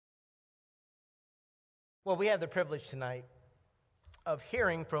Well, we have the privilege tonight of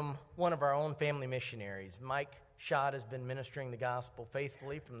hearing from one of our own family missionaries. Mike Schott has been ministering the gospel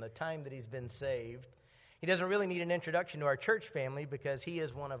faithfully from the time that he's been saved. He doesn't really need an introduction to our church family because he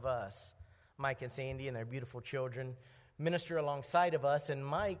is one of us. Mike and Sandy and their beautiful children minister alongside of us, and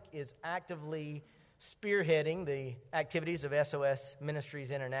Mike is actively spearheading the activities of SOS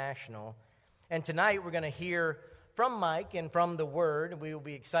Ministries International. And tonight we're going to hear from Mike and from the Word. We will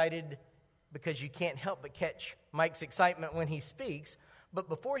be excited because you can't help but catch Mike's excitement when he speaks. But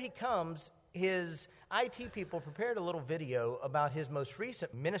before he comes, his IT people prepared a little video about his most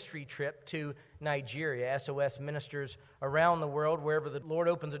recent ministry trip to Nigeria. SOS ministers around the world. Wherever the Lord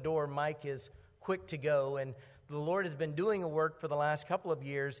opens a door, Mike is quick to go. And the Lord has been doing a work for the last couple of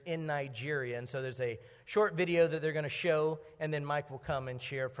years in Nigeria. And so there's a short video that they're going to show, and then Mike will come and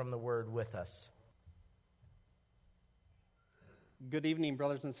share from the Word with us. Good evening,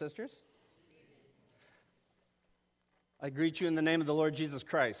 brothers and sisters. I greet you in the name of the Lord Jesus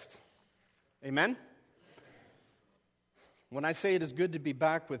Christ. Amen? When I say it is good to be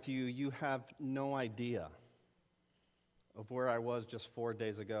back with you, you have no idea of where I was just 4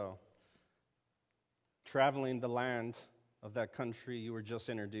 days ago. Traveling the land of that country you were just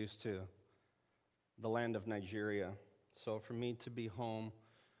introduced to, the land of Nigeria. So for me to be home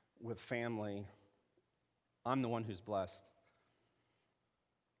with family, I'm the one who's blessed.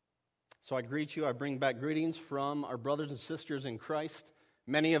 So I greet you. I bring back greetings from our brothers and sisters in Christ,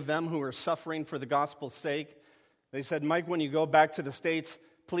 many of them who are suffering for the gospel's sake. They said, Mike, when you go back to the States,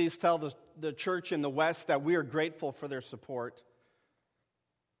 please tell the church in the West that we are grateful for their support.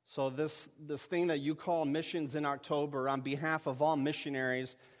 So this thing that you call Missions in October, on behalf of all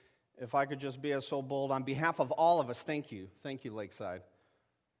missionaries, if I could just be so bold, on behalf of all of us, thank you. Thank you, Lakeside.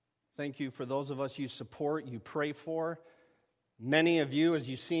 Thank you for those of us you support, you pray for. Many of you, as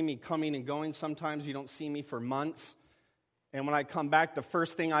you see me coming and going, sometimes you don't see me for months. And when I come back, the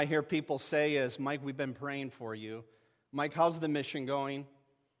first thing I hear people say is, Mike, we've been praying for you. Mike, how's the mission going?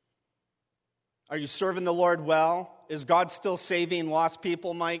 Are you serving the Lord well? Is God still saving lost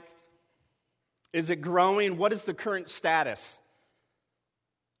people, Mike? Is it growing? What is the current status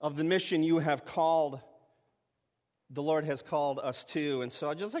of the mission you have called, the Lord has called us to? And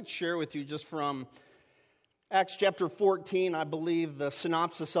so I'd just like to share with you just from Acts chapter 14, I believe the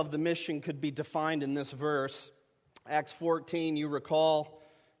synopsis of the mission could be defined in this verse. Acts 14, you recall,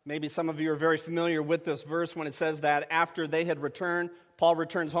 maybe some of you are very familiar with this verse when it says that after they had returned, Paul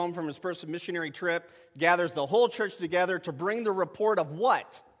returns home from his first missionary trip, gathers the whole church together to bring the report of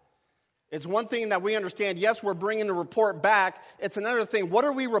what? It's one thing that we understand, yes, we're bringing the report back. It's another thing, what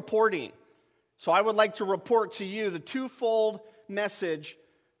are we reporting? So I would like to report to you the twofold message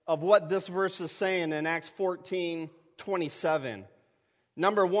of what this verse is saying in Acts 14:27.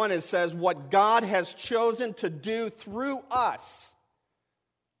 Number one, it says, what God has chosen to do through us.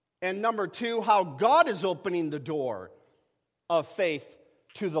 And number two, how God is opening the door of faith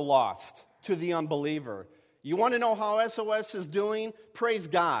to the lost, to the unbeliever. You want to know how SOS is doing? Praise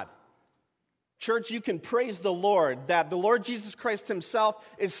God. Church, you can praise the Lord that the Lord Jesus Christ himself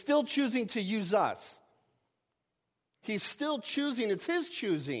is still choosing to use us. He's still choosing. It's his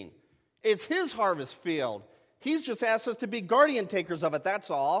choosing. It's his harvest field. He's just asked us to be guardian takers of it,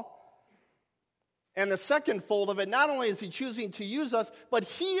 that's all. And the second fold of it, not only is he choosing to use us, but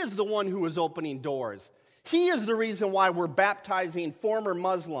he is the one who is opening doors. He is the reason why we're baptizing former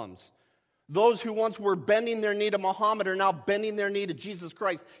Muslims. Those who once were bending their knee to Muhammad are now bending their knee to Jesus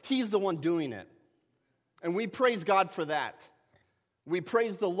Christ. He's the one doing it. And we praise God for that. We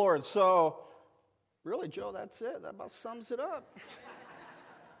praise the Lord. So, really, Joe, that's it. That about sums it up.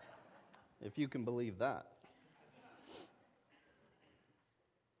 If you can believe that.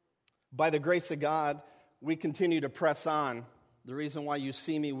 By the grace of God, we continue to press on. The reason why you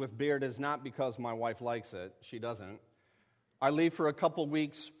see me with beard is not because my wife likes it. She doesn't. I leave for a couple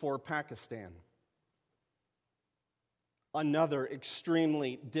weeks for Pakistan. Another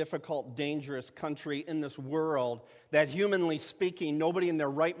extremely difficult, dangerous country in this world that, humanly speaking, nobody in their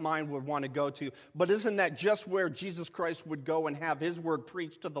right mind would want to go to. But isn't that just where Jesus Christ would go and have his word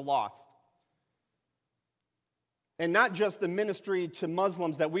preached to the lost? And not just the ministry to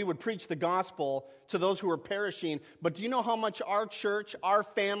Muslims, that we would preach the gospel to those who are perishing, but do you know how much our church, our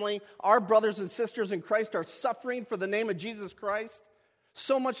family, our brothers and sisters in Christ are suffering for the name of Jesus Christ?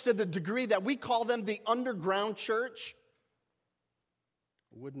 So much to the degree that we call them the underground church.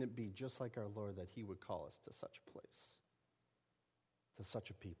 Wouldn't it be just like our Lord that he would call us to such a place, to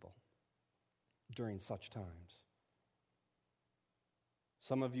such a people, during such times?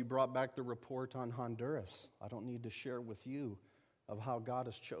 Some of you brought back the report on Honduras. I don't need to share with you of how God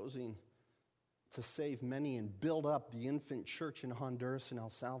is choosing to save many and build up the infant church in Honduras and El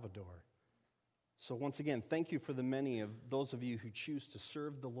Salvador. So once again, thank you for the many of those of you who choose to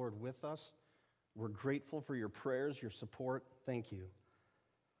serve the Lord with us. We're grateful for your prayers, your support. Thank you.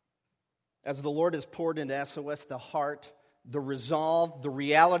 As the Lord has poured into SOS the heart, the resolve, the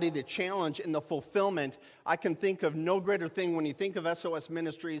reality, the challenge, and the fulfillment, I can think of no greater thing when you think of SOS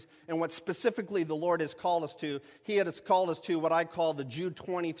Ministries and what specifically the Lord has called us to. He has called us to what I call the Jude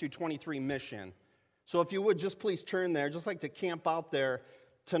 20 through 23 mission. So if you would, just please turn there. I'd just like to camp out there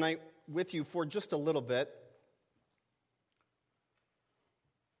tonight with you for just a little bit.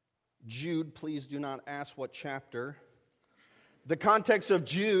 Jude, please do not ask what chapter. The context of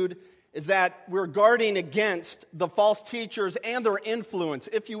Jude is that we're guarding against the false teachers and their influence,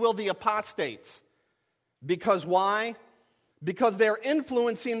 if you will, the apostates. Because why? Because they're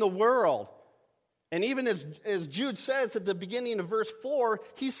influencing the world. And even as Jude says at the beginning of verse 4,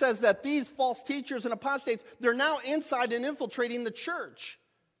 he says that these false teachers and apostates, they're now inside and infiltrating the church.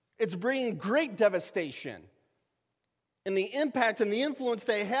 It's bringing great devastation. And the impact and the influence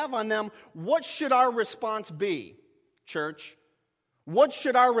they have on them, what should our response be, church? What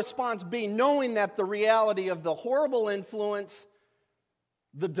should our response be, knowing that the reality of the horrible influence,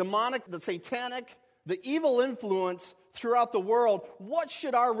 the demonic, the satanic, the evil influence throughout the world, what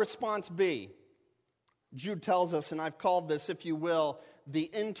should our response be? Jude tells us, and I've called this, if you will, the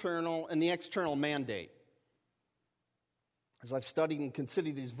internal and the external mandate. As I've studied and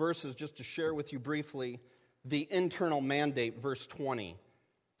considered these verses, just to share with you briefly, the internal mandate, verse 20.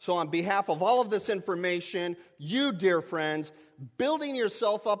 So on behalf of all of this information, you, dear friends, building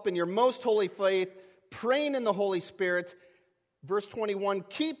yourself up in your most holy faith, praying in the Holy Spirit, verse 21,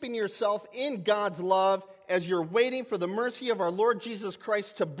 keeping yourself in God's love as you're waiting for the mercy of our Lord Jesus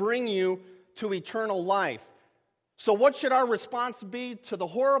Christ to bring you to eternal life. So what should our response be to the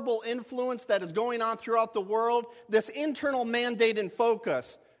horrible influence that is going on throughout the world? This internal mandate and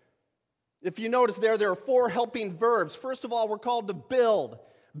focus. If you notice there are 4 helping verbs. First of all, we're called to build.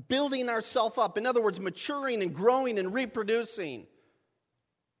 Building ourselves up. In other words, maturing and growing and reproducing.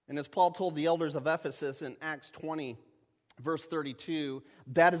 And as Paul told the elders of Ephesus in Acts 20, verse 32,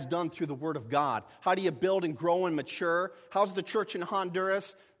 that is done through the Word of God. How do you build and grow and mature? How's the church in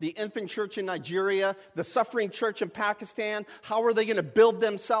Honduras, the infant church in Nigeria, the suffering church in Pakistan? How are they going to build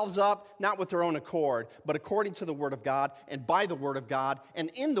themselves up? Not with their own accord, but according to the Word of God and by the Word of God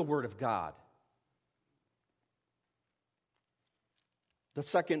and in the Word of God. The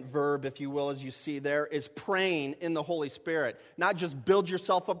second verb, if you will, as you see there, is praying in the Holy Spirit. Not just build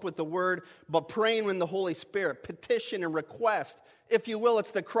yourself up with the Word, but praying in the Holy Spirit. Petition and request. If you will,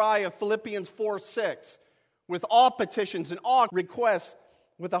 it's the cry of Philippians 4:6. With all petitions and all requests,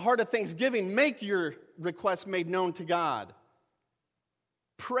 with a heart of thanksgiving, make your requests made known to God.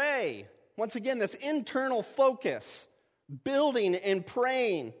 Pray. Once again, this internal focus. Building and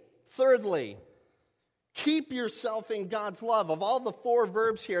praying. Thirdly, keep yourself in God's love. Of all the 4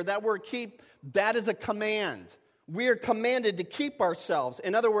 verbs here, that word keep, that is a command. We are commanded to keep ourselves.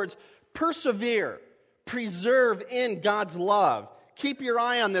 In other words, persevere, preserve in God's love. Keep your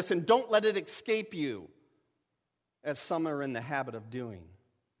eye on this and don't let it escape you, as some are in the habit of doing.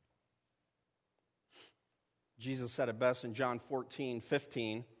 Jesus said it best in John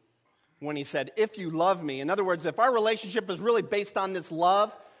 14:15 when he said, if you love me. In other words, if our relationship is really based on this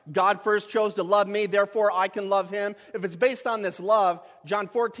love, God first chose to love me, therefore I can love him. If it's based on this love, John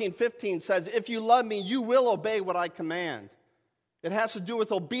 14:15 says, if you love me, you will obey what I command. It has to do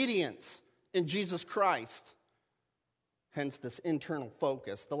with obedience in Jesus Christ. Hence this internal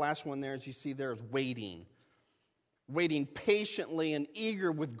focus. The last one there, as you see there, is waiting. Waiting patiently and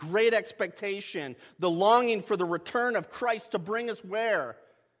eager with great expectation. The longing for the return of Christ to bring us where?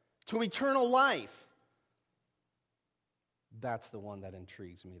 To eternal life. That's the one that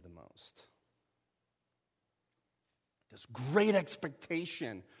intrigues me the most. This great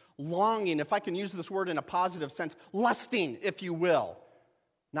expectation, longing, if I can use this word in a positive sense, lusting, if you will.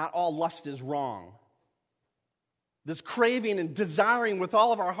 Not all lust is wrong. This craving and desiring with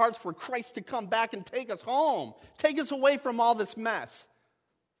all of our hearts for Christ to come back and take us home, take us away from all this mess.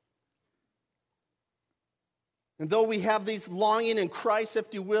 And though we have these longing in Christ, if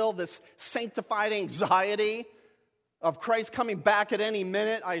you will, this sanctified anxiety of Christ coming back at any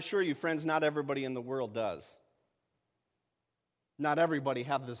minute, I assure you, friends, not everybody in the world does. Not everybody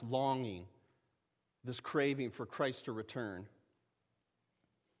have this longing, this craving for Christ to return.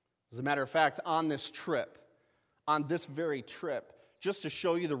 As a matter of fact, on this very trip, just to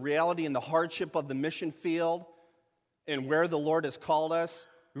show you the reality and the hardship of the mission field and where the Lord has called us,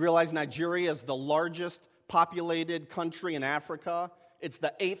 we realize Nigeria is the largest populated country in Africa. It's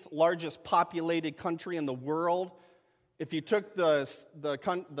the 8th largest populated country in the world. If you took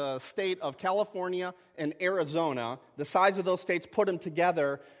the state of California and Arizona, the size of those states, put them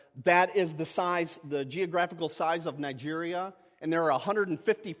together, that is the geographical size of Nigeria. And there are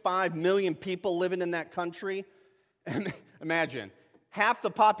 155 million people living in that country. And imagine, half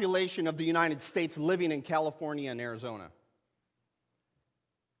the population of the United States living in California and Arizona.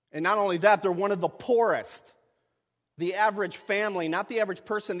 And not only that, they're one of the poorest. The average family, not the average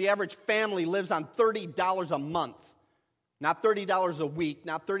person, the average family lives on $30 a month. Not $30 a week,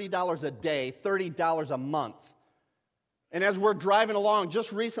 not $30 a day, $30 a month. And as we're driving along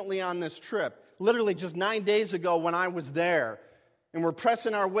just recently on this trip, literally just 9 days ago when I was there, and we're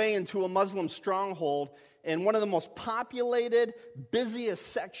pressing our way into a Muslim stronghold, and one of the most populated, busiest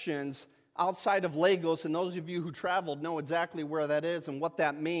sections outside of Lagos, and those of you who traveled know exactly where that is and what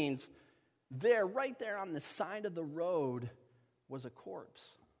that means. There, right there on the side of the road, was a corpse.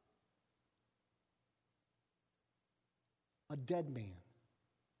 A dead man.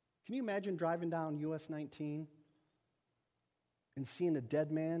 Can you imagine driving down US 19 and seeing a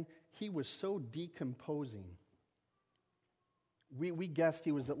dead man? He was so decomposing. We guessed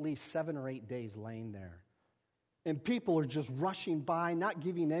he was at least 7 or 8 days laying there. And people are just rushing by, not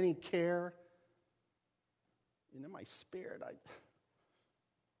giving any care. And in my spirit,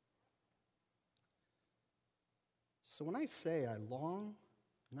 So when I say I long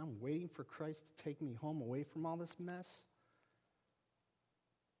and I'm waiting for Christ to take me home away from all this mess,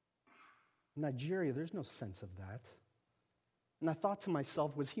 in Nigeria, there's no sense of that. And I thought to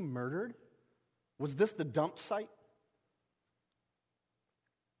myself, was he murdered? Was this the dump site?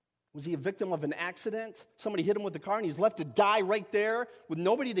 Was he a victim of an accident? Somebody hit him with a car and he's left to die right there with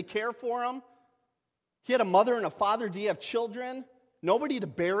nobody to care for him? He had a mother and a father. Do you have children? Nobody to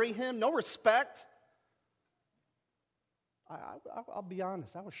bury him? No respect? I'll be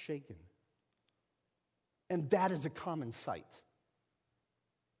honest, I was shaken. And that is a common sight.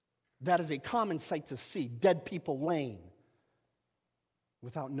 That is a common sight to see. Dead people laying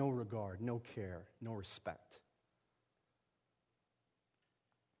without no regard, no care, no respect.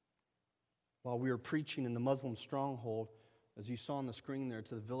 While we were preaching in the Muslim stronghold, as you saw on the screen there,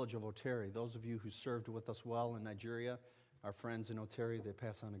 to the village of Oteri, those of you who served with us well in Nigeria, our friends in Oteri, they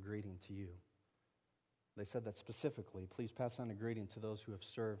pass on a greeting to you. They said that specifically, please pass on a greeting to those who have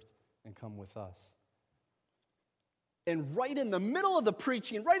served and come with us. And right in the middle of the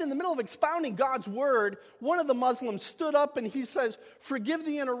preaching, right in the middle of expounding God's word, one of the Muslims stood up and he says, "Forgive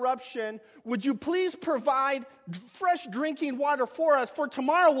the interruption. Would you please provide fresh drinking water for us? For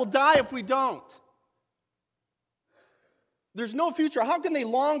tomorrow we'll die if we don't." There's no future. How can they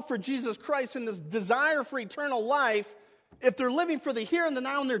long for Jesus Christ and this desire for eternal life if they're living for the here and the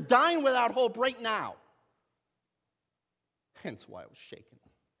now and they're dying without hope right now? Hence why I was shaken.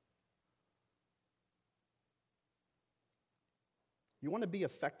 You want to be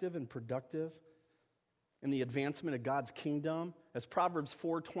effective and productive in the advancement of God's kingdom? As Proverbs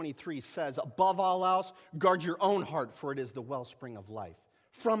 4:23 says, above all else, guard your own heart, for it is the wellspring of life.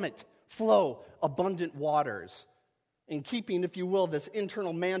 From it flow abundant waters. In keeping, if you will, this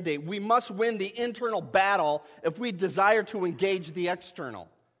internal mandate, we must win the internal battle if we desire to engage the external.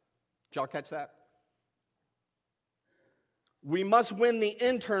 Did y'all catch that? We must win the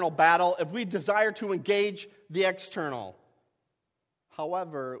internal battle if we desire to engage the external.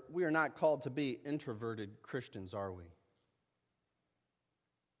 However, we are not called to be introverted Christians, are we?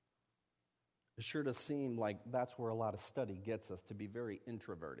 It sure does seem like that's where a lot of study gets us, to be very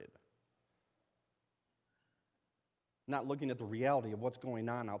introverted. Not looking at the reality of what's going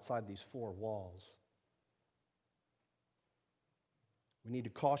on outside these four walls. We need to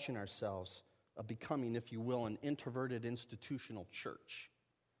caution ourselves of becoming, if you will, an introverted institutional church.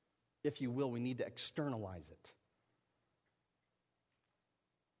 If you will, we need to externalize it.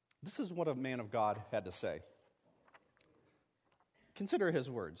 This is what a man of God had to say. Consider his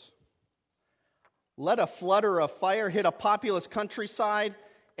words. Let a flood or a fire hit a populous countryside,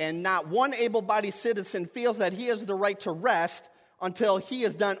 and not one able-bodied citizen feels that he has the right to rest until he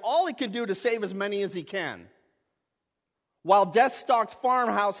has done all he can do to save as many as he can. While death stalks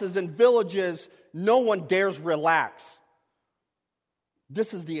farmhouses and villages, no one dares relax.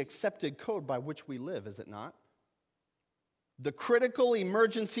 This is the accepted code by which we live, is it not? The critical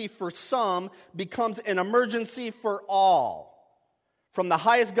emergency for some becomes an emergency for all, from the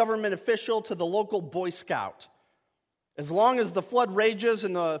highest government official to the local Boy Scout. As long as the flood rages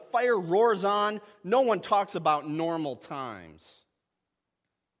and the fire roars on, no one talks about normal times.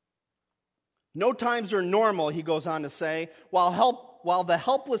 No times are normal, he goes on to say, while the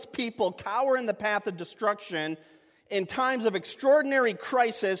helpless people cower in the path of destruction, In times of extraordinary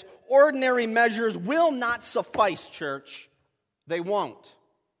crisis, ordinary measures will not suffice, church. They won't.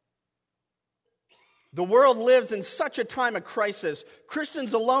 The world lives in such a time of crisis.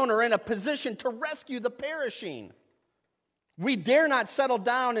 Christians alone are in a position to rescue the perishing. We dare not settle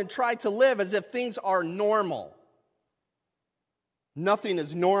down and try to live as if things are normal. Nothing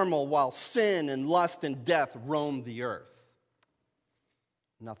is normal while sin and lust and death roam the earth.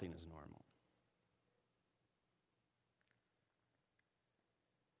 Nothing is normal.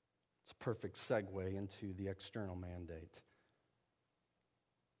 It's a perfect segue into the external mandate.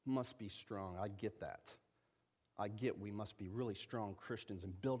 Must be strong. I get that. I get we must be really strong Christians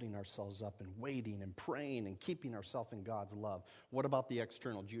in building ourselves up and waiting and praying and keeping ourselves in God's love. What about the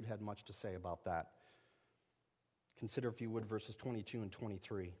external? Jude had much to say about that. Consider, if you would, verses 22 and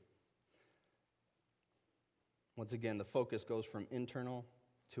 23. Once again, the focus goes from internal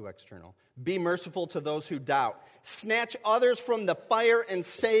to external. Be merciful to those who doubt. Snatch others from the fire and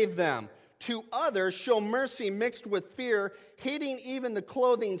save them. To others, show mercy mixed with fear, hating even the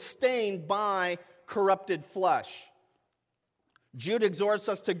clothing stained by corrupted flesh. Jude exhorts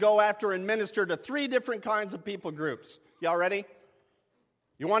us to go after and minister to 3 different kinds of people groups. Y'all ready?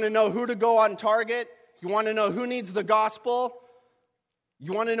 You want to know who to go on target? You want to know who needs the gospel?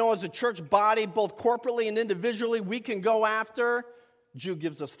 You want to know as a church body, both corporately and individually, we can go after? Jude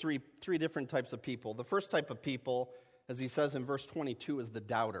gives us three different types of people. The first type of people, as he says in verse 22, is the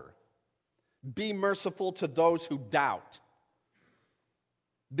doubter. Be merciful to those who doubt.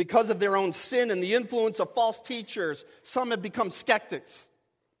 Because of their own sin and the influence of false teachers, some have become skeptics,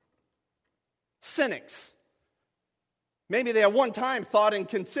 cynics. Maybe they at one time thought and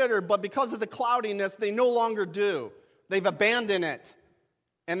considered, but because of the cloudiness, they no longer do. They've abandoned it,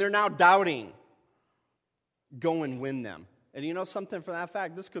 and they're now doubting. Go and win them. And you know something for that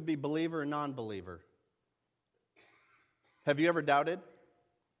fact? This could be believer or non-believer. Have you ever doubted?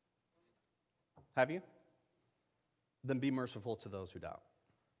 Have you? Then be merciful to those who doubt.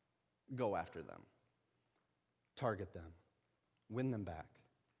 Go after them. Target them. Win them back.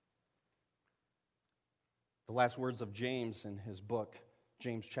 The last words of James in his book,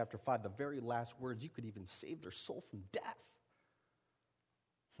 James chapter 5, the very last words, you could even save their soul from death.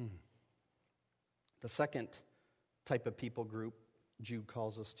 The second type of people group Jude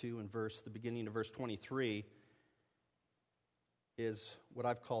calls us to in the beginning of verse 23 is what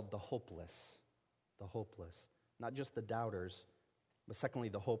I've called the hopeless. The hopeless. Not just the doubters, but secondly,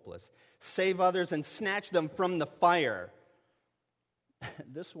 the hopeless. Save others and snatch them from the fire.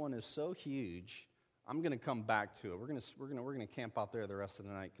 This one is so huge. I'm going to come back to it. We're going to camp out there the rest of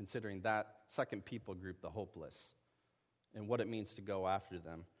the night, considering that second people group, the hopeless, and what it means to go after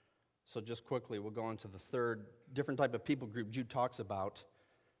them. So just quickly, we'll go on to the third different type of people group Jude talks about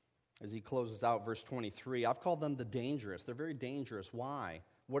as he closes out verse 23. I've called them the dangerous. They're very dangerous. Why?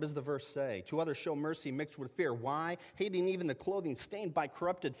 What does the verse say? To others show mercy mixed with fear. Why? Hating even the clothing stained by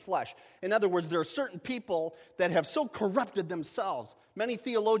corrupted flesh. In other words, there are certain people that have so corrupted themselves. Many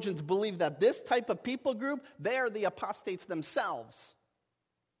theologians believe that this type of people group, they are the apostates themselves.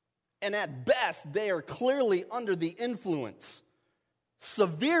 And at best, they are clearly under the influence,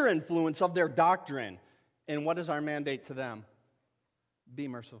 severe influence of their doctrine. And what is our mandate to them? Be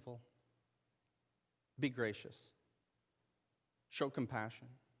merciful. Be gracious. Show compassion.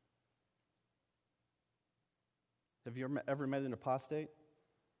 Have you ever met an apostate?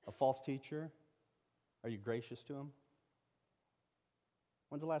 A false teacher? Are you gracious to him?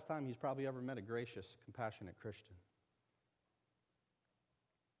 When's the last time he's probably ever met a gracious, compassionate Christian?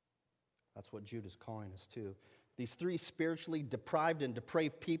 That's what Jude is calling us to. These 3 spiritually deprived and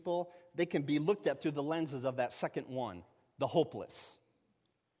depraved people, they can be looked at through the lenses of that second one, the hopeless.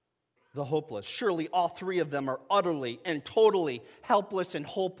 The hopeless. Surely all 3 of them are utterly and totally helpless and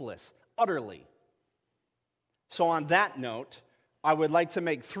hopeless. Utterly. So on that note, I would like to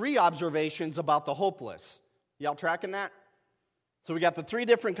make 3 observations about the hopeless. Y'all tracking that? So we got the 3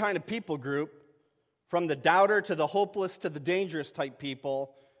 different kind of people group, from the doubter to the hopeless to the dangerous type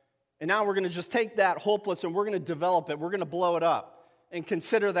people. And now we're going to just take that hopeless and we're going to develop it. We're going to blow it up and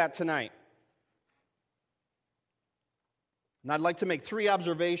consider that tonight. And I'd like to make 3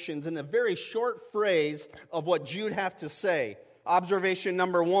 observations in a very short phrase of what Jude has to say. Observation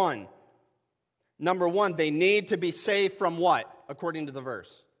number 1. Number 1, they need to be saved from what, according to the verse?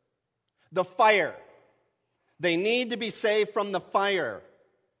 The fire. They need to be saved from the fire.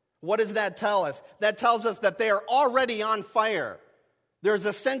 What does that tell us? That tells us that they are already on fire. There's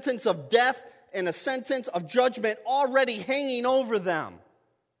a sentence of death and a sentence of judgment already hanging over them.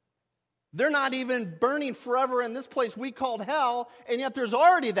 They're not even burning forever in this place we called hell, and yet there's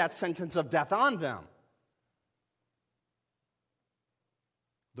already that sentence of death on them.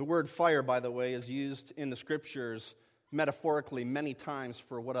 The word fire, by the way, is used in the scriptures metaphorically many times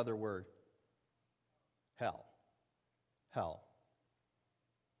for what other word? Hell. Hell.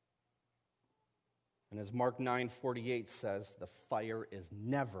 And as Mark 9:48 says, the fire is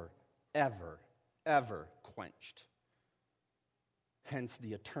never, ever, ever quenched. Hence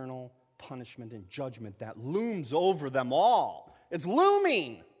the eternal punishment and judgment that looms over them all. It's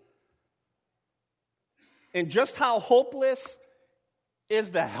looming. And just how hopeless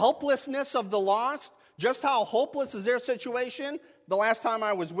is the helplessness of the lost, just how hopeless is their situation. The last time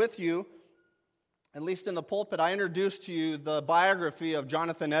I was with you, at least in the pulpit, I introduced to you the biography of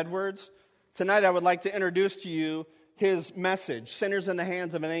Jonathan Edwards. Tonight I would like to introduce to you his message, Sinners in the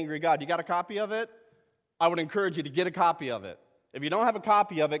Hands of an Angry God. You got a copy of it? I would encourage you to get a copy of it. If you don't have a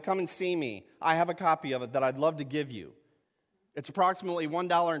copy of it, come and see me. I have a copy of it that I'd love to give you. It's approximately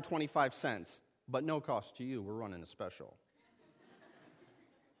 $1.25, but no cost to you. We're running a special.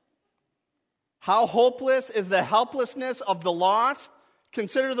 How hopeless is the helplessness of the lost?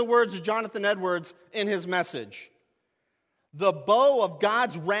 Consider the words of Jonathan Edwards in his message. The bow of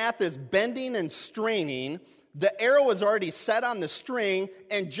God's wrath is bending and straining. The arrow is already set on the string,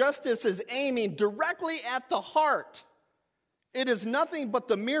 and justice is aiming directly at the heart. It is nothing but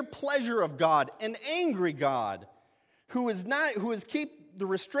the mere pleasure of God, an angry God, who is keep the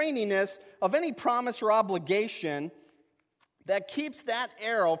restrainingness of any promise or obligation that keeps that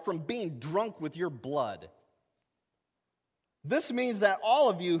arrow from being drunk with your blood. This means that all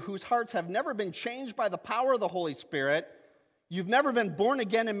of you whose hearts have never been changed by the power of the Holy Spirit, you've never been born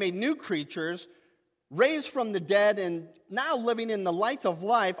again and made new creatures, raised from the dead and now living in the light of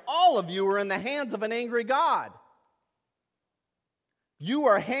life, all of you are in the hands of an angry God. You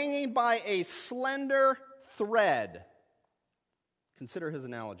are hanging by a slender thread. Consider his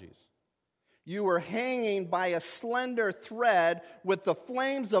analogies. You are hanging by a slender thread with the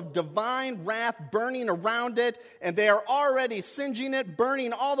flames of divine wrath burning around it, and they are already singeing it,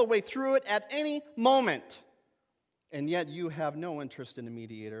 burning all the way through it at any moment. And yet you have no interest in a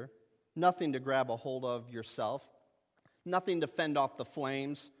mediator, nothing to grab a hold of yourself, nothing to fend off the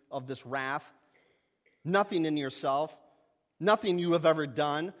flames of this wrath, nothing in yourself, nothing you have ever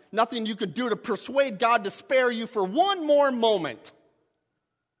done, nothing you could do to persuade God to spare you for one more moment.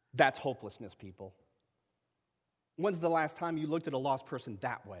 That's hopelessness, people. When's the last time you looked at a lost person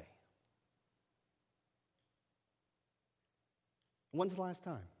that way? When's the last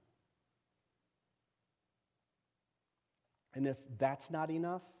time? And if that's not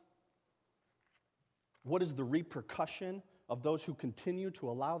enough, what is the repercussion of those who continue to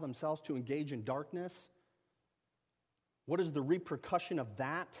allow themselves to engage in darkness? What is the repercussion of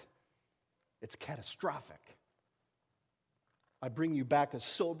that? It's catastrophic. I bring you back a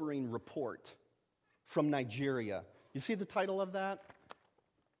sobering report from Nigeria. You see the title of that?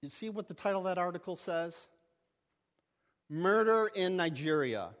 You see what the title of that article says? Murder in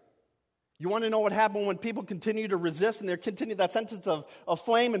Nigeria. You want to know what happened when people continue to resist and that sentence of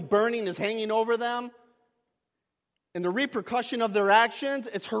flame and burning is hanging over them? And the repercussion of their actions,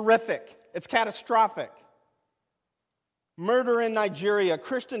 it's horrific. It's catastrophic. Murder in Nigeria.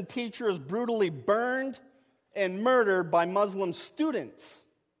 Christian teacher is brutally burned and murdered by Muslim students.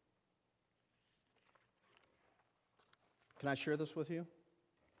 Can I share this with you?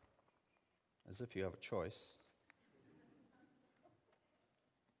 As if you have a choice.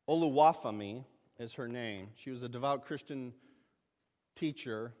 Oluwafemi is her name. She was a devout Christian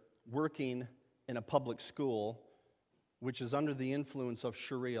teacher working in a public school which is under the influence of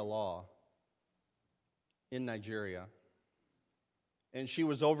Sharia law in Nigeria. And she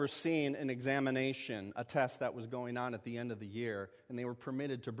was overseeing an examination, a test that was going on at the end of the year, and they were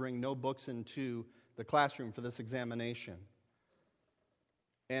permitted to bring no books into the classroom for this examination.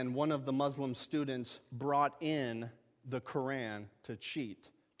 And one of the Muslim students brought in the Quran to cheat,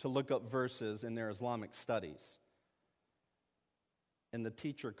 to look up verses in their Islamic studies. And the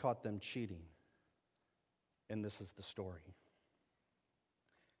teacher caught them cheating. And this is the story.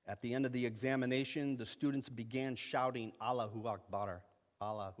 At the end of the examination, the students began shouting, Allahu Akbar,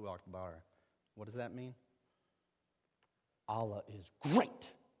 Allahu Akbar. What does that mean? Allah is great.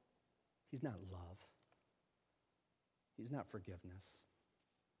 He's not love. He's not forgiveness.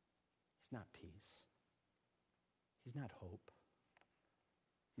 He's not peace. He's not hope.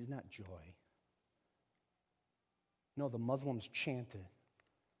 He's not joy. No, the Muslims chanted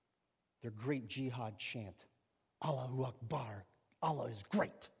their great jihad chant, Allahu Akbar, Allah is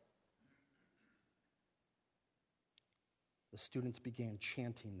great. The students began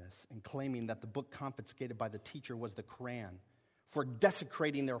chanting this and claiming that the book confiscated by the teacher was the Quran. For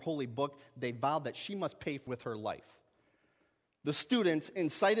desecrating their holy book, they vowed that she must pay with her life. the students,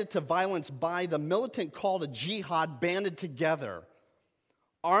 incited to violence by the militant call to jihad, banded together.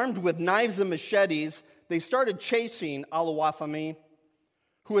 Armed with knives and machetes, they started chasing Al-Wafami,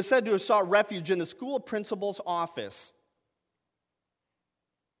 who was said to have sought refuge in the school principal's office.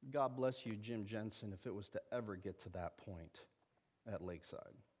 God bless you, Jim Jensen, if it was to ever get to that point at Lakeside.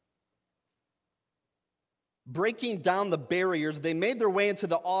 Breaking down the barriers, they made their way into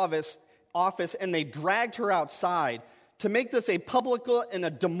the office and they dragged her outside. To make this a public and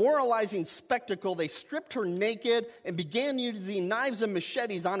a demoralizing spectacle, they stripped her naked and began using knives and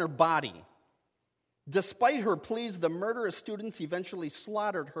machetes on her body. Despite her pleas, the murderous students eventually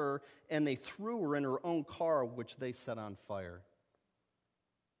slaughtered her, and they threw her in her own car, which they set on fire.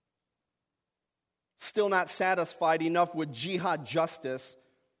 Still not satisfied enough with jihad justice,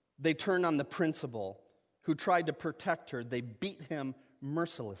 they turned on the principal, who tried to protect her. They beat him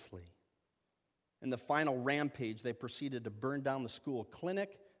mercilessly. In the final rampage, they proceeded to burn down the school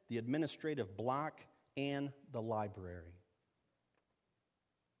clinic, the administrative block, and the library.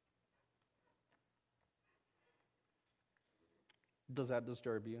 Does that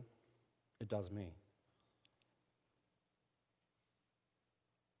disturb you? It does me.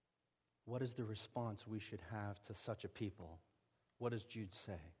 What is the response we should have to such a people? What does Jude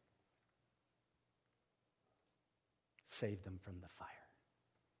say? Save them from the fire,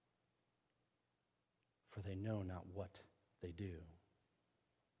 for they know not what they do.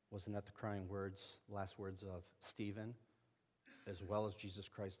 Wasn't that the crying words, last words of Stephen, as well as Jesus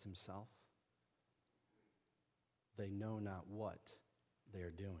Christ himself? They know not what they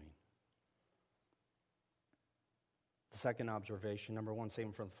are doing. The second observation, number one, save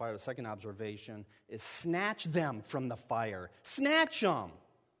them from the fire. The second observation is snatch them from the fire. Snatch them.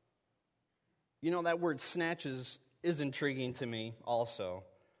 You know, that word snatch is intriguing to me also.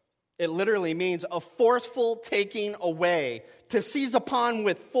 It literally means a forceful taking away, to seize upon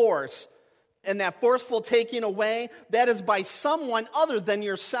with force. And that forceful taking away, that is by someone other than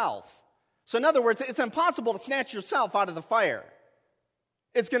yourself. So in other words, it's impossible to snatch yourself out of the fire.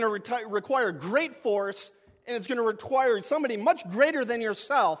 It's going to require great force, and it's going to require somebody much greater than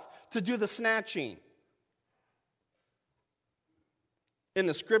yourself to do the snatching. In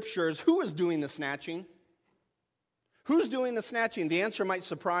the scriptures, who is doing the snatching? Who's doing the snatching? The answer might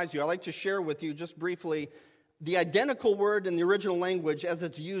surprise you. I'd like to share with you just briefly the identical word in the original language as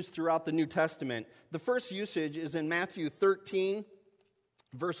it's used throughout the New Testament. The first usage is in Matthew 13,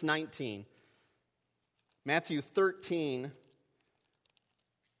 verse 19. Matthew 13,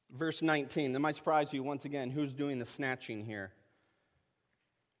 verse 19. That might surprise you once again. Who's doing the snatching here?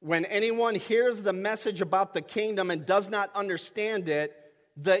 When anyone hears the message about the kingdom and does not understand it,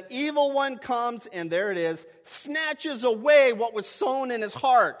 the evil one comes, and there it is, snatches away what was sown in his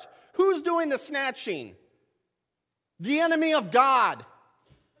heart. Who's doing the snatching? The enemy of God.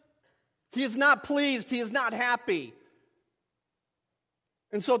 He is not pleased. He is not happy.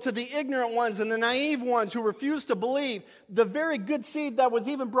 And so to the ignorant ones and the naive ones who refuse to believe, the very good seed that was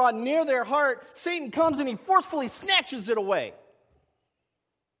even brought near their heart, Satan comes and he forcefully snatches it away.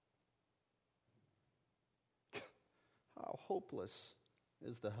 How hopeless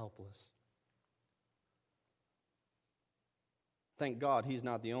is the helpless. Thank God he's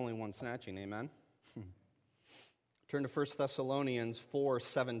not the only one snatching, amen? Turn to 1 Thessalonians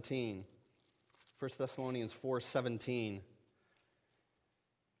 4:17. 1 Thessalonians 4:17.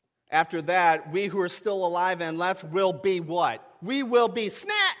 After that, we who are still alive and left will be what? We will be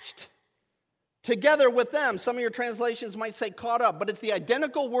snatched together with them. Some of your translations might say caught up, but it's the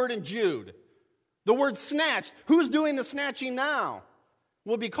identical word in Jude. The word snatched. Who's doing the snatching now?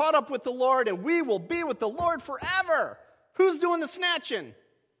 We'll be caught up with the Lord, and we will be with the Lord forever. Who's doing the snatching?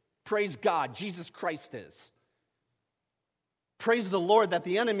 Praise God, Jesus Christ is. Praise the Lord that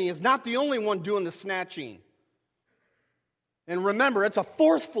the enemy is not the only one doing the snatching. And remember, it's a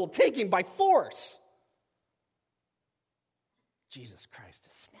forceful taking by force. Jesus Christ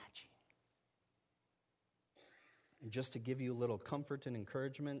is snatching. And just to give you a little comfort and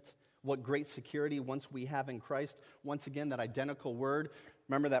encouragement, what great security once we have in Christ. Once again, that identical word.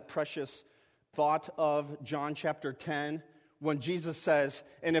 Remember that precious thought of John chapter 10 when Jesus says,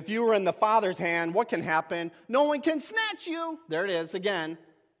 and if you were in the Father's hand, what can happen? No one can snatch you. There it is again.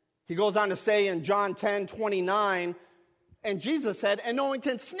 He goes on to say in John 10:29, and Jesus said, and no one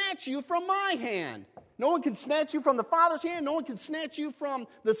can snatch you from my hand. No one can snatch you from the Father's hand. No one can snatch you from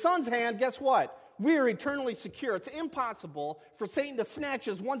the Son's hand. Guess what? We are eternally secure. It's impossible for Satan to snatch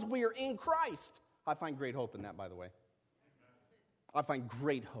us once we are in Christ. I find great hope in that, by the way. I find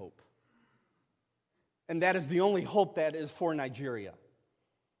great hope. And that is the only hope that is for Nigeria.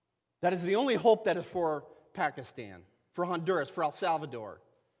 That is the only hope that is for Pakistan. for Honduras, for El Salvador.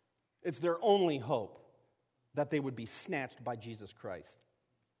 It's their only hope that they would be snatched by Jesus Christ.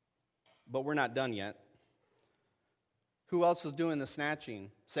 But we're not done yet. Who else is doing the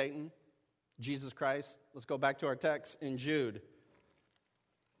snatching? Satan? Jesus Christ? Let's go back to our text in Jude.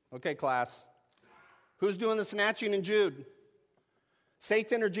 Okay, class. Who's doing the snatching in Jude?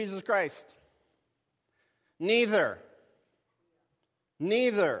 Satan or Jesus Christ? Neither.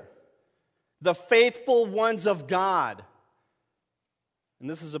 Neither. The faithful ones of God. And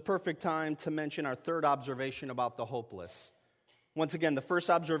this is a perfect time to mention our third observation about the hopeless. Once again, the first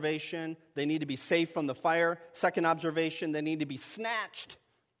observation, they need to be saved from the fire. Second observation, they need to be snatched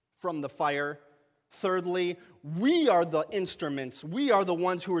from the fire. Thirdly, we are the instruments. We are the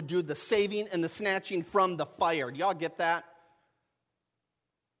ones who are doing the saving and the snatching from the fire. Do y'all get that?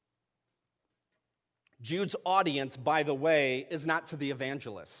 Jude's audience, by the way, is not to the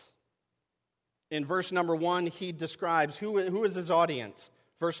evangelists. In verse number 1, he describes who is his audience.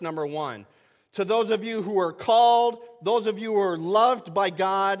 Verse number 1. To those of you who are called, those of you who are loved by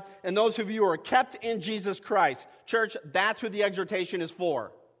God, and those of you who are kept in Jesus Christ. Church, that's who the exhortation is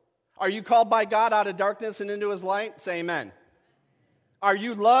for. Are you called by God out of darkness and into His light? Say amen. Are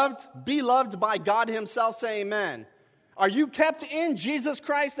you loved? Be loved by God Himself? Say amen. Are you kept in Jesus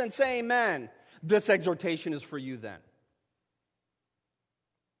Christ? Then say amen. This exhortation is for you then.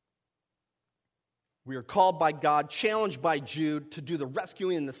 We are called by God, challenged by Jude to do the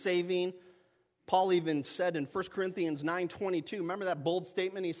rescuing and the saving. Paul even said in 1 Corinthians 9:22, remember that bold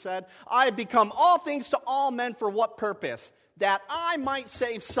statement he said? I have become all things to all men for what purpose? That I might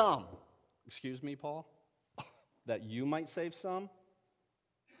save some. Excuse me, Paul? That you might save some?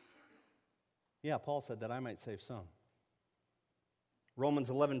 Yeah, Paul said that I might save some. Romans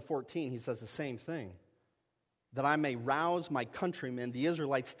 11:14, he says the same thing. That I may rouse my countrymen, the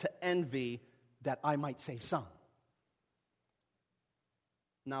Israelites, to envy, that I might save some.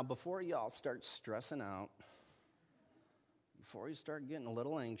 Now, before y'all start stressing out, before you start getting a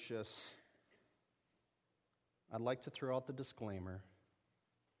little anxious, I'd like to throw out the disclaimer.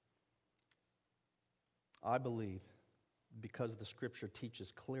 I believe, because the Scripture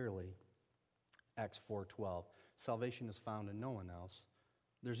teaches clearly, Acts 4:12, salvation is found in no one else.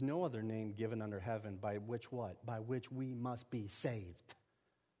 There's no other name given under heaven by which what? By which we must be saved.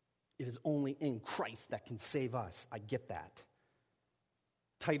 It is only in Christ that can save us. I get that.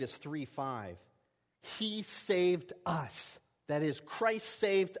 Titus 3:5. He saved us. That is, Christ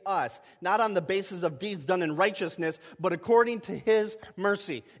saved us, not on the basis of deeds done in righteousness, but according to His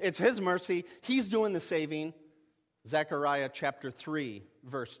mercy. It's His mercy. He's doing the saving. Zechariah chapter 3,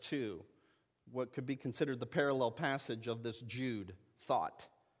 verse 2. What could be considered the parallel passage of this Jude thought.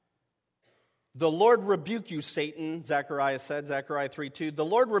 The Lord rebuke you, Satan, Zechariah said, Zechariah 3:2. The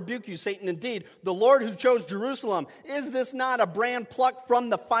Lord rebuke you, Satan, indeed. The Lord who chose Jerusalem. Is this not a brand plucked from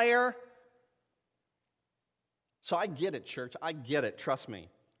the fire? So I get it, church. I get it. Trust me.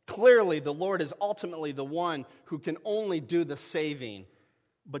 Clearly, the Lord is ultimately the one who can only do the saving.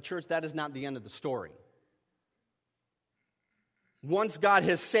 But church, that is not the end of the story. Once God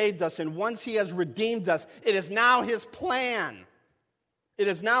has saved us and once He has redeemed us, it is now His plan. It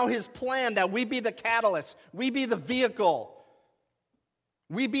is now His plan that we be the catalyst, we be the vehicle,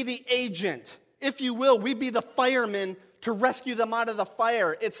 we be the agent. If you will, we be the firemen to rescue them out of the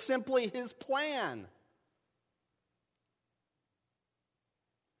fire. It's simply His plan.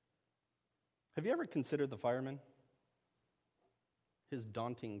 Have you ever considered the fireman? His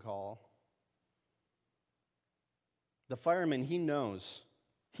daunting call. The fireman, he knows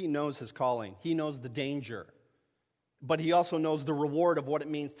his calling. He knows the danger. But he also knows the reward of what it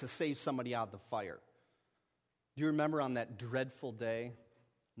means to save somebody out of the fire. Do you remember on that dreadful day,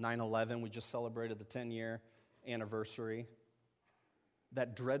 9/11, we just celebrated the 10-year anniversary.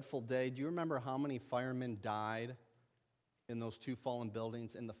 That dreadful day, do you remember how many firemen died in those two fallen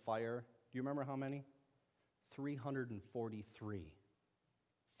buildings in the fire? Do you remember how many? 343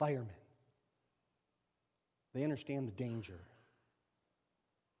 firemen. They understand the danger,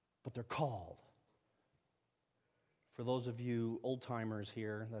 but they're called. For those of you old-timers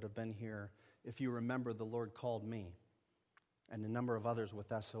here that have been here, if you remember, the Lord called me and a number of others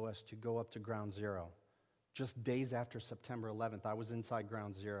with SOS to go up to Ground Zero. Just days after September 11th, I was inside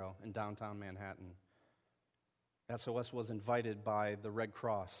Ground Zero in downtown Manhattan. SOS was invited by the Red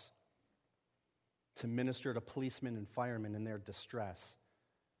Cross to minister to policemen and firemen in their distress.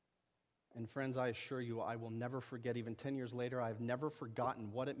 And friends, I assure you, I will never forget, even 10 years later, I've never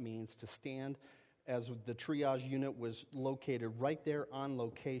forgotten what it means to stand as the triage unit was located right there on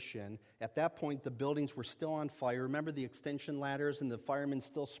location. At that point, the buildings were still on fire. Remember the extension ladders and the firemen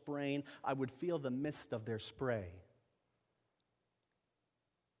still spraying? I would feel the mist of their spray.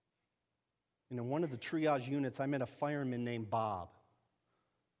 And in one of the triage units, I met a fireman named Bob.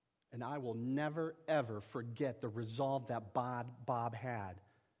 And I will never, ever forget the resolve that Bob had.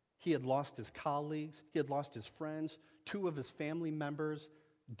 He had lost his colleagues. He had lost his friends. 2 of his family members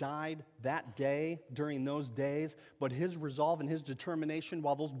died that day, during those days. But his resolve and his determination,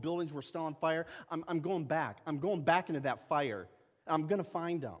 while those buildings were still on fire, I'm going back. I'm going back into that fire. I'm going to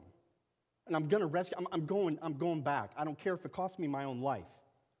find them. And I'm going to rescue. I'm going back. I don't care if it costs me my own life.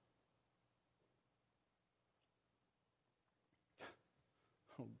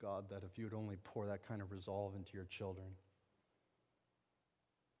 Oh, God, that if you would only pour that kind of resolve into your children.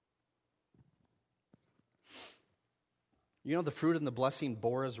 You know, the fruit and the blessing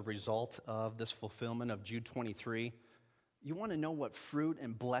bore as a result of this fulfillment of Jude 23. You want to know what fruit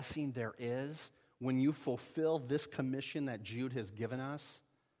and blessing there is when you fulfill this commission that Jude has given us?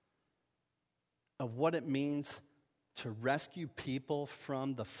 Of what it means to rescue people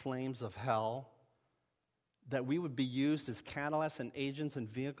from the flames of hell, that we would be used as catalysts and agents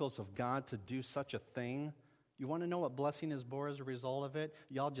and vehicles of God to do such a thing. You want to know what blessing is bore as a result of it?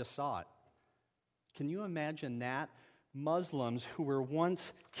 Y'all just saw it. Can you imagine that? Muslims who were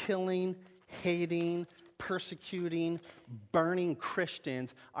once killing, hating, persecuting, burning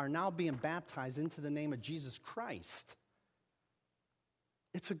Christians are now being baptized into the name of Jesus Christ.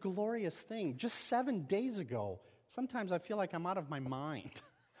 It's a glorious thing. Just 7 days ago, sometimes I feel like I'm out of my mind.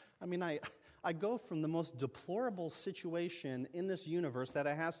 I mean, I go from the most deplorable situation in this universe that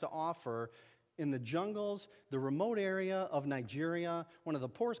it has to offer in the jungles, the remote area of Nigeria, one of the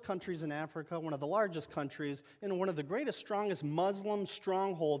poorest countries in Africa, one of the largest countries, in one of the greatest, strongest Muslim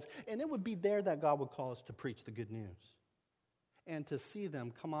strongholds. And it would be there that God would call us to preach the good news and to see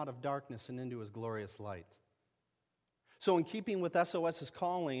them come out of darkness and into his glorious light. So in keeping with SOS's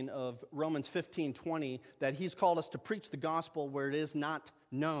calling of Romans 15:20, that he's called us to preach the gospel where it is not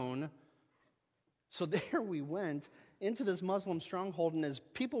known, so there we went into this Muslim stronghold, and as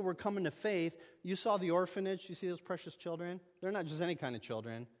people were coming to faith, you saw the orphanage, you see those precious children? They're not just any kind of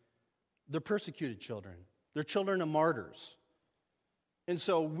children. They're persecuted children. They're children of martyrs. And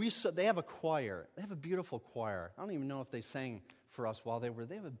so they have a choir. They have a beautiful choir. I don't even know if they sang for us while they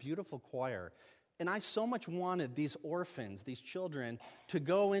have a beautiful choir. And I so much wanted these orphans, these children, to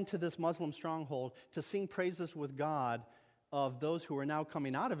go into this Muslim stronghold to sing praises with God of those who are now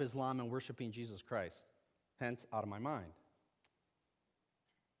coming out of Islam and worshiping Jesus Christ. Hence, out of my mind.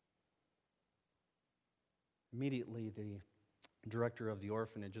 Immediately, the director of the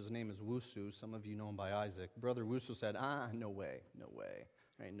orphanage, his name is Wusu. Some of you know him by Isaac. Brother Wusu said, no way.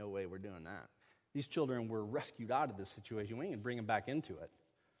 There ain't no way we're doing that. These children were rescued out of this situation. We ain't gonna bring them back into it.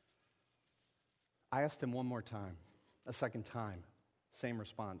 I asked him one more time, a second time, same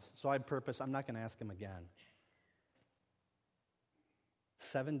response. So I had purpose, I'm not going to ask him again.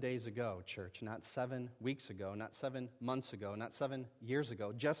 7 days ago, church, not 7 weeks ago, not 7 months ago, not 7 years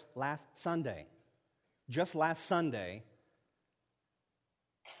ago, just last Sunday,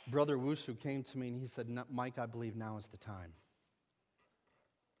 Brother Wusu came to me and he said, Mike, I believe now is the time.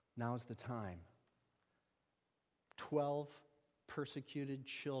 Now is the time. 12 persecuted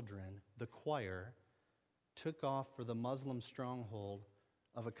children, the choir, took off for the Muslim stronghold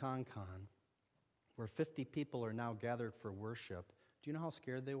of Akankan, where 50 people are now gathered for worship. Do you know how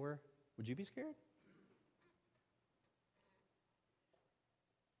scared they were? Would you be scared?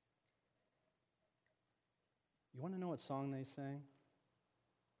 You want to know what song they sang?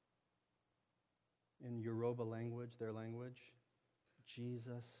 In Yoruba language, their language?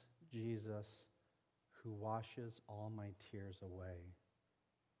 Jesus, Jesus, who washes all my tears away.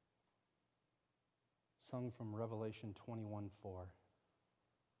 Sung from Revelation 21:4,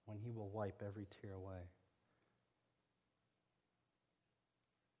 when he will wipe every tear away.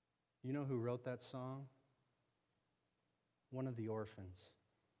 You know who wrote that song? One of the orphans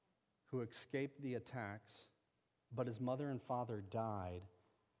who escaped the attacks, but his mother and father died,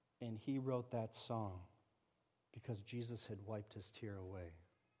 and he wrote that song because Jesus had wiped his tear away.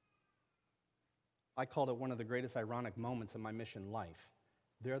 I called it one of the greatest ironic moments in my mission life.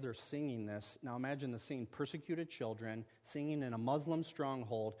 They're singing this. Now imagine the scene, persecuted children singing in a Muslim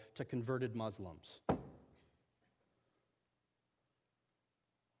stronghold to converted Muslims.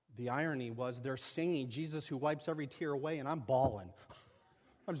 The irony was they're singing Jesus who wipes every tear away, and I'm bawling.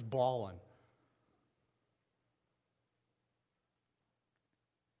 I'm just bawling.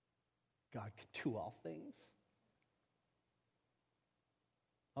 God can do all things.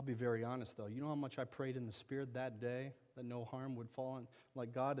 I'll be very honest, though. You know how much I prayed in the Spirit that day that no harm would fall on?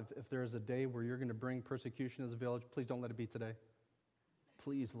 Like, God, if there is a day where you're going to bring persecution to this village, please don't let it be today.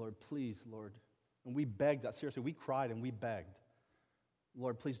 Please, Lord. And we begged. Seriously, we cried and we begged.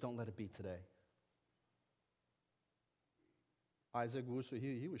 Lord, please don't let it be today. Isaac Wusu,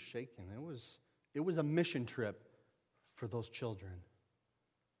 he was shaking. It was a mission trip for those children.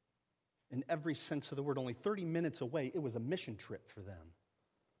 In every sense of the word, only 30 minutes away, it was a mission trip for them.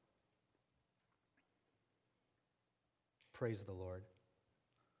 Praise the Lord.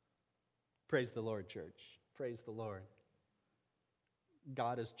 Praise the Lord, church. Praise the Lord.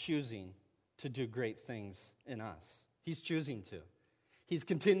 God is choosing to do great things in us. He's choosing to. He's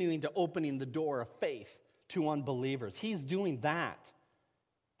continuing to opening the door of faith to unbelievers. He's doing that.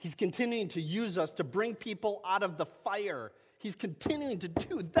 He's continuing to use us to bring people out of the fire. He's continuing to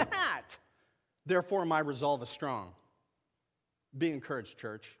do that. Therefore, my resolve is strong. Be encouraged,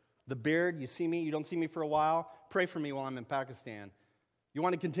 church. The beard, you see me, you don't see me for a while, pray for me while I'm in Pakistan. You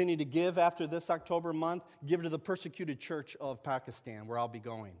want to continue to give after this October month? Give to the persecuted church of Pakistan, where I'll be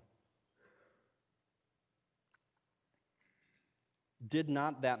going. Did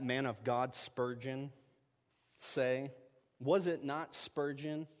not that man of God, Spurgeon, say, was it not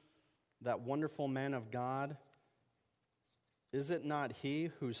Spurgeon, that wonderful man of God? Is it not he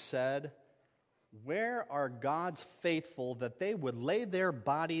who said, where are God's faithful that they would lay their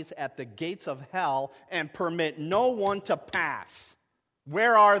bodies at the gates of hell and permit no one to pass?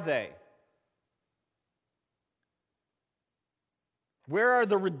 Where are they? Where are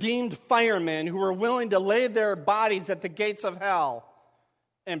the redeemed firemen who are willing to lay their bodies at the gates of hell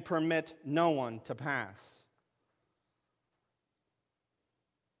and permit no one to pass?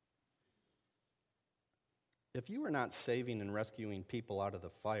 If you are not saving and rescuing people out of the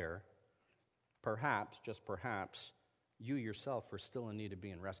fire, perhaps, just perhaps, you yourself are still in need of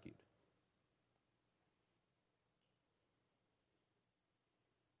being rescued.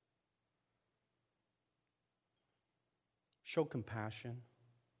 Show compassion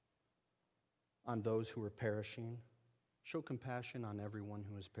on those who are perishing. Show compassion on everyone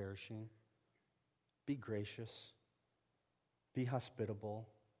who is perishing. Be gracious. Be hospitable.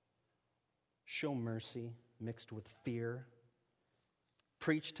 Show mercy mixed with fear.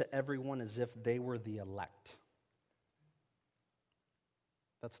 Preach to everyone as if they were the elect.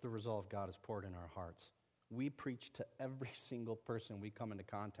 That's the resolve God has poured in our hearts. We preach to every single person we come into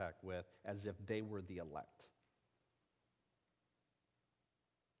contact with as if they were the elect.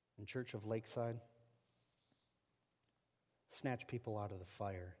 In Church of Lakeside, snatch people out of the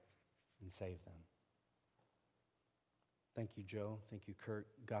fire and save them. Thank you, Joe. Thank you, Kurt.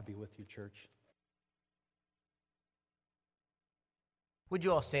 God be with you, church. Would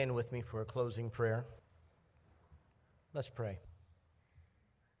you all stand with me for a closing prayer? Let's pray.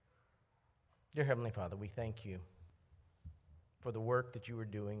 Dear Heavenly Father, we thank you for the work that you are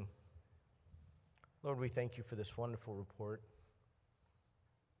doing. Lord, we thank you for this wonderful report,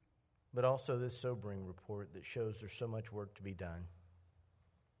 but also this sobering report that shows there's so much work to be done.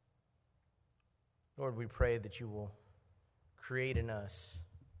 Lord, we pray that you will create in us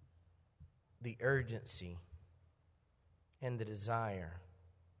the urgency and the desire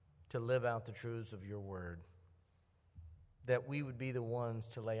to live out the truths of your word, that we would be the ones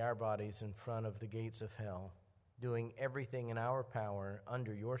to lay our bodies in front of the gates of hell, doing everything in our power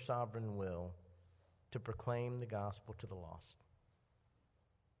under your sovereign will to proclaim the gospel to the lost.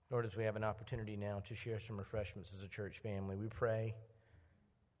 Lord, as we have an opportunity now to share some refreshments as a church family, we pray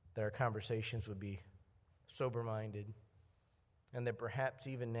that our conversations would be sober-minded, and that perhaps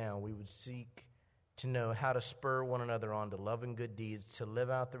even now we would seek to know how to spur one another on to love and good deeds, to live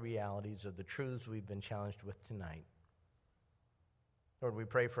out the realities of the truths we've been challenged with tonight. Lord, we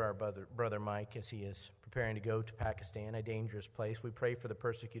pray for our brother Mike as he is preparing to go to Pakistan, a dangerous place. We pray for the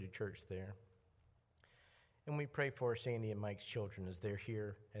persecuted church there. And we pray for Sandy and Mike's children as they're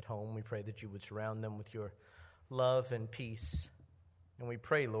here at home. We pray that you would surround them with your love and peace. And we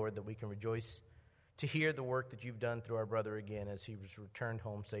pray, Lord, that we can rejoice to hear the work that you've done through our brother again as he was returned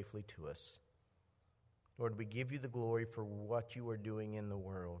home safely to us. Lord, we give you the glory for what you are doing in the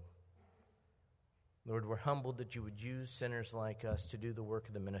world. Lord, we're humbled that you would use sinners like us to do the work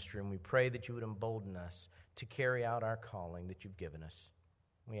of the ministry, and we pray that you would embolden us to carry out our calling that you've given us.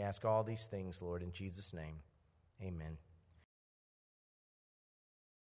 We ask all these things, Lord, in Jesus' name. Amen.